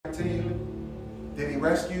Did he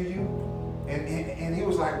rescue you? And he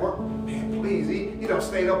was like, what? Man, please. He done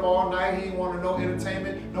stayed up all night. He didn't want no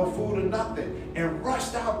entertainment, no food or nothing. And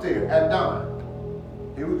rushed out there at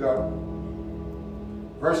dawn. Here we go.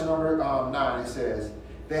 Verse number 9, it says,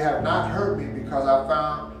 they have not hurt me because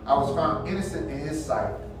I was found innocent in his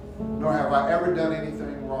sight, nor have I ever done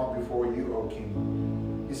anything wrong before you, O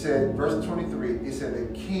king. He said, verse 23, he said, the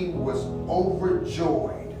king was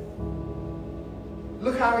overjoyed.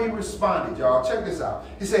 Look how he responded, y'all. Check this out.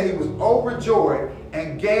 He said he was overjoyed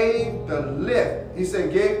and gave the lift. He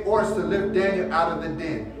said, gave orders to lift Daniel out of the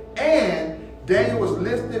den. And Daniel was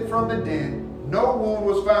lifted from the den. No wound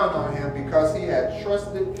was found on him because he had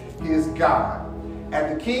trusted his God. At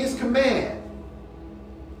the king's command,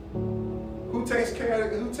 who takes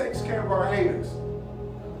care of our haters?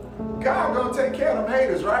 God gonna take care of them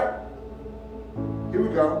haters, right? Here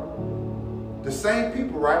we go. The same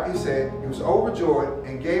people, right? He said he was overjoyed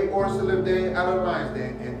and gave orders to lift Daniel out of the lion's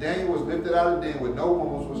den, and Daniel was lifted out of the den with no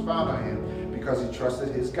wounds was found on him because he trusted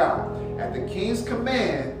his God. At the king's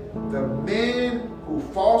command, the men who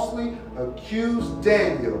falsely accused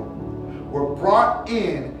Daniel were brought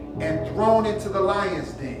in and thrown into the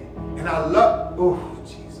lion's den. And I love, oh,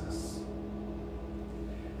 Jesus.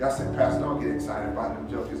 Y'all said, Pastor, don't get excited about them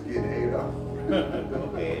jokers getting ate up.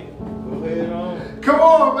 Go ahead on. Come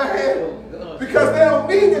on, man. Because they don't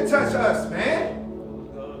need to touch us, man.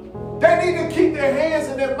 They need to keep their hands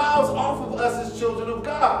and their mouths off of us as children of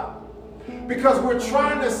God. Because we're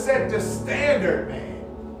trying to set the standard, man.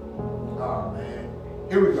 Oh, man.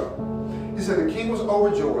 Here we go. He said the king was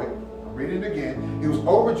overjoyed. I'm reading it again. He was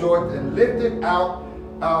overjoyed and lifted out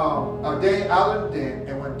Daniel out of the den.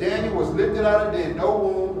 And when Daniel was lifted out of the den, no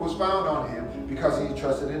wound was found on him because he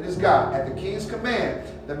trusted in his God. At the king's command,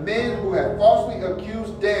 the men who had falsely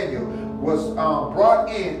accused Daniel was brought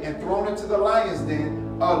in and thrown into the lion's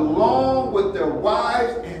den along with their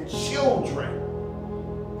wives and children.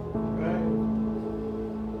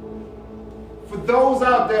 For those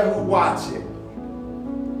out there who watch it,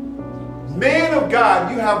 man of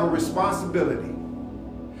God, you have a responsibility.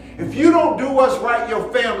 If you don't do what's right, your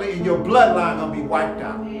family and your bloodline gonna be wiped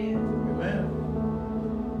out. Amen.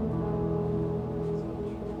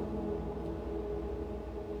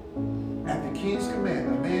 At the king's command,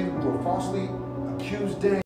 the men who were falsely accused Daniel